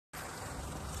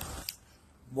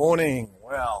Morning.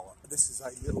 Well, this is a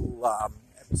little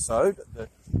episode that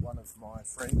one of my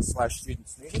friends slash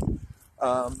students needed.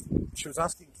 She was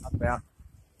asking about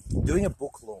doing a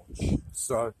book launch.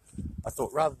 So I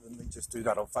thought rather than me just do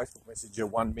that on Facebook Messenger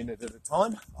 1 minute at a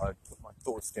time, I'd put my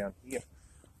thoughts down here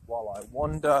while I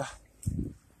wander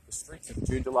the streets of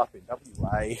Joondalup in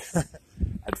WA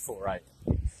at 4 a.m.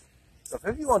 So if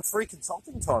ever you want free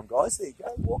consulting time, guys, there you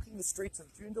go. Walking the streets of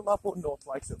Joondalup or North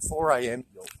Lakes at 4 a.m,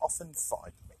 you'll often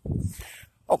find me.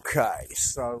 Okay,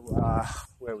 so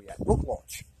where are we at? Book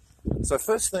launch. So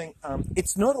first thing,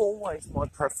 it's not always my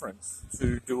preference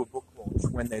to do a book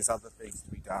launch when there's other things to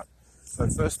be done. So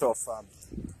first off,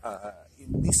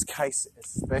 in this case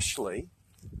especially,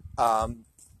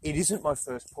 it isn't my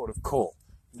first port of call.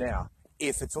 Now,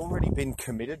 if it's already been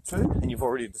committed to and you've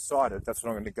already decided, that's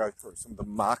what I'm going to go through, some of the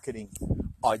marketing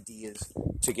ideas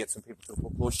to get some people to a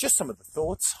book launch, just some of the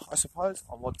thoughts, I suppose,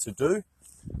 on what to do.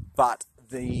 But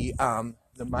the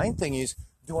main thing is,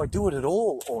 do I do it at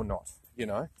all or not? You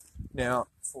know, now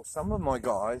for some of my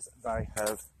guys, they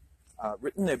have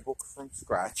written their book from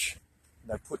scratch.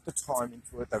 They put the time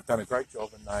into it. They've done a great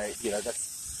job, and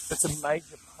that's a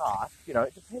major part. You know,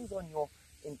 it depends on your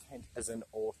intent as an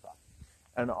author.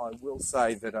 And I will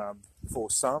say that for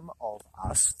some of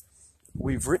us,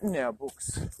 we've written our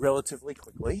books relatively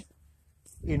quickly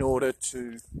in order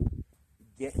to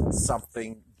get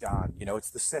something done. You know,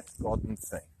 it's the Seth Godin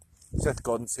thing. Seth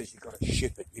Godin says you've got to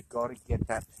ship it. You've got to get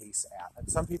that piece out.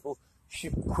 And some people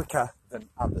ship quicker than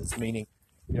others, meaning,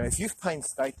 you know, if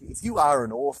you are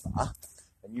an author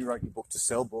and you wrote your book to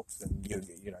sell books and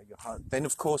then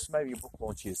of course maybe your book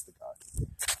launch is the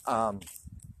go.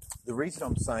 The reason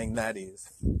I'm saying that is,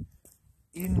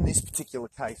 in this particular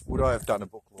case, would I have done a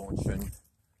book launch and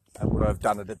would I have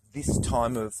done it at this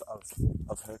time of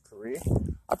her career?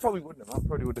 I probably wouldn't have. I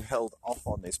probably would have held off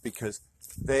on this because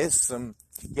there's some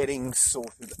getting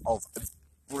sorted of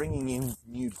bringing in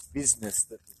new business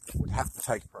that would have to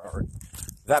take priority.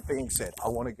 That being said, I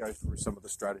want to go through some of the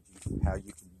strategies of how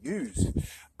you can use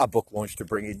a book launch to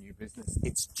bring in new business.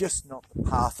 It's just not the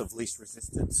path of least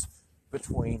resistance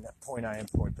between point A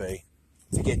and point B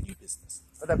to get new business.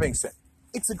 But that being said,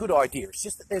 it's a good idea. It's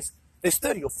just that there's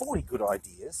 30 or 40 good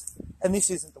ideas, and this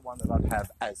isn't the one that I'd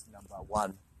have as number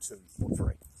 1, 2, or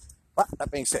 3. But that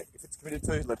being said, if it's committed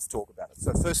to, let's talk about it.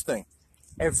 So first thing,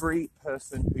 every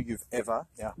person who you've ever,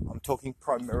 now I'm talking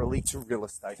primarily to real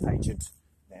estate agent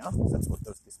now, because that's what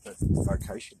this person's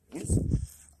vocation is.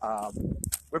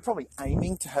 We're probably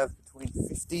aiming to have between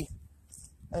 50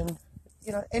 and,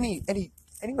 you know,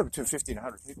 anywhere between 50 and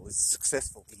 100 people is a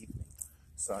successful evening.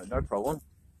 So no problem.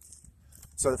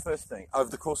 So the first thing,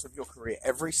 over the course of your career,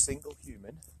 every single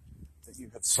human that you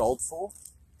have sold for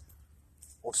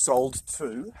or sold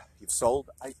to, you've sold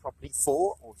a property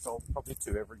for or sold property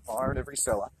to, every buyer and every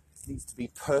seller needs to be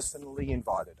personally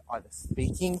invited, either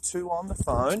speaking to on the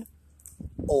phone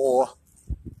or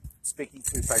speaking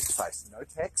to face-to-face. No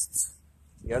texts.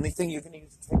 The only thing you're going to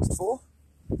use a text for,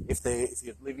 if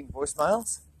you're leaving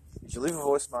voicemails, is you leave a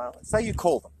voicemail, and say you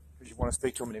call them because you want to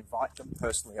speak to them and invite them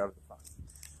personally over the phone,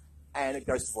 and it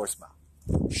goes to voicemail.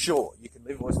 Sure, you can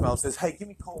leave a voicemail that says, hey, give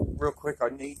me a call real quick. I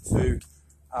need to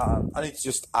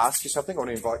just ask you something. I want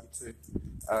to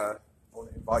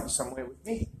invite you somewhere with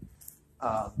me.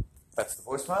 That's the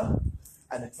voicemail.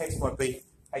 And the text might be,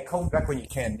 hey, call me back when you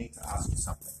can. Need to ask you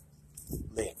something.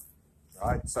 Lynn,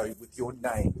 right? So with your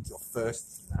name, with your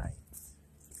first name.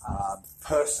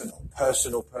 Personal.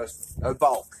 No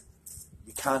bulk.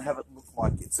 You can't have it look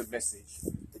like it's a message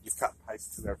that you've cut and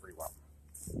pasted to everyone.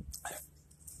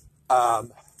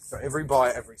 So every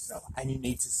buyer, every seller, and you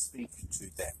need to speak to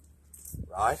them,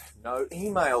 right? No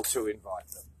email to invite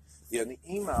them. The only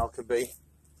email could be,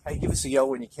 hey, give us a yell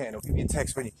when you can, or give me a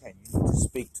text when you can. You need to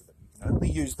speak to them. You can only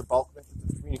use the bulk method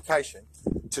of communication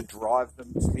to drive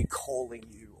them to be calling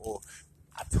you, or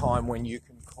a time when you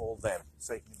can call them,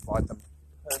 so you can invite them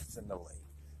personally.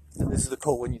 And this is the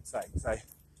call when you'd say,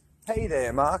 hey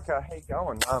there, Mark, how you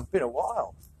going? Been a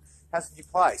while. How's the new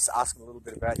place? Ask them a little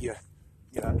bit about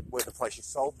where the place you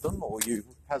sold them, or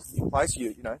how's the new place?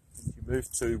 You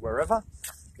moved to wherever.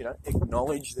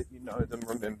 Acknowledge that you know them,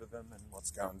 remember them, and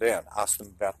what's going down. Ask them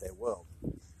about their world.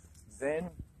 Then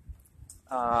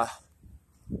I'm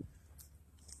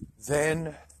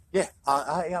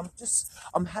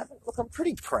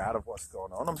pretty proud of what's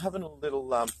going on. I'm having a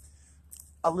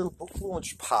little book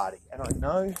launch party, and I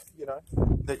know,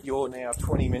 that you're now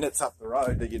 20 minutes up the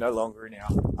road, that you're no longer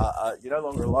you're no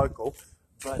longer a local,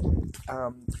 but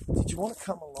did you want to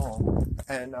come along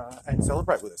and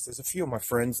celebrate with us? There's a few of my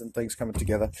friends and things coming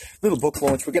together. Little book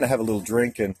launch. We're going to have a little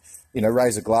drink and,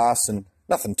 raise a glass and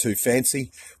Nothing too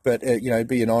fancy, but it'd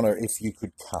be an honour if you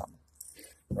could come.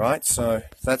 Right, so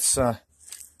that's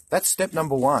step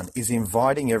number one, is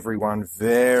inviting everyone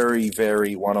very,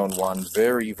 very one-on-one,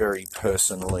 very, very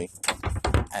personally,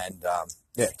 and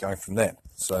going from there.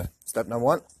 So step number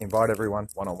one, invite everyone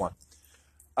one-on-one.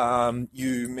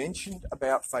 You mentioned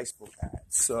about Facebook ads.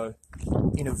 So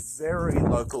in a very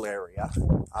local area,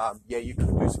 you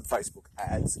could do some Facebook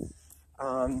ads.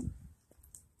 I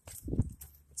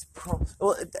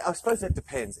suppose that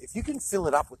depends. If you can fill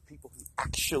it up with people who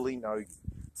actually know you,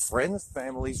 friends,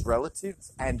 families,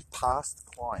 relatives, and past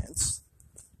clients,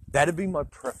 that'd be my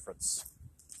preference.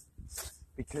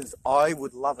 Because I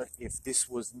would love it if this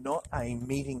was not a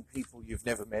meeting people you've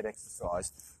never met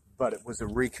exercise, but it was a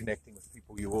reconnecting with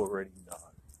people you already know.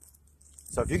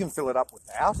 So if you can fill it up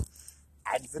without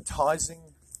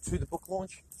advertising to the book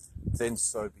launch, then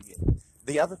so be it.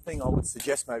 The other thing I would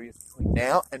suggest maybe is between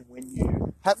now and when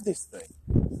you have this thing,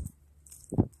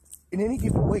 in any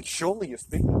given week, surely you're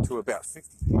speaking to about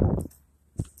 50 people.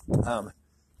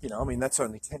 That's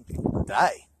only 10 people a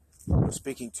day you're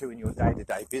speaking to in your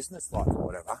day-to-day business life or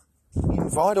whatever.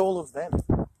 Invite all of them.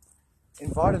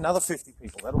 Invite another 50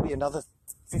 people. That'll be another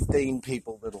 15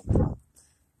 people that'll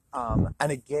come.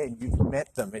 And again, you've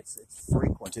met them. It's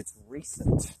frequent. It's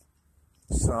recent.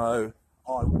 So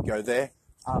I would go there.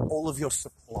 All of your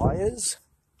suppliers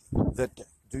that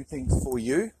do things for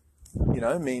you,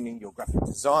 meaning your graphic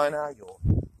designer, your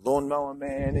lawnmower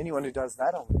man, anyone who does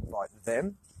that, I would invite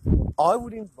them. I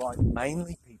would invite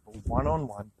mainly people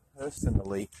one-on-one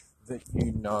personally that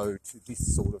you know to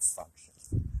this sort of function.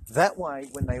 That way,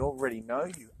 when they already know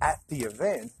you at the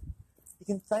event, you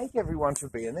can thank everyone for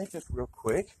being there just real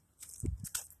quick.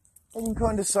 And you can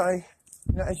kind of say,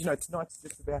 as you know, tonight's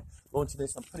just about launching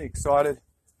this. I'm pretty excited.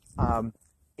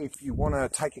 If you want to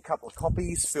take a couple of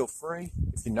copies, feel free.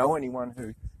 If you know anyone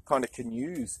who kind of can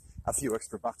use a few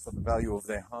extra bucks on the value of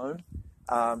their home,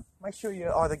 make sure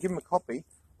you either give them a copy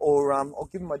or I'll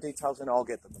give them my details and I'll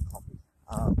get them a copy.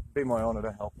 Be my honour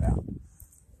to help out,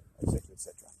 etc.,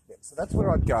 etc. Yeah, so that's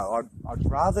where I'd go. I'd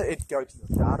rather it go to your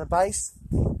database,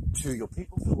 to your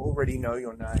people who already know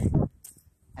your name,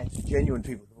 and to genuine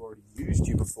people who've already used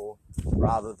you before,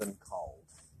 rather than cold.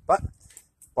 But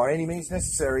by any means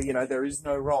necessary, there is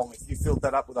no wrong. If you filled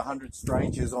that up with 100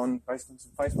 strangers based on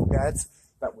some Facebook ads,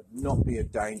 that would not be a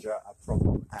danger, a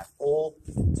problem at all.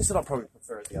 Just that I'd probably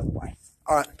prefer it the other way.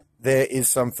 All right, there is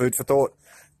some food for thought.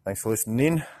 Thanks for listening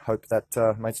in. Hope that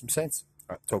made some sense.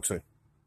 All right, talk soon.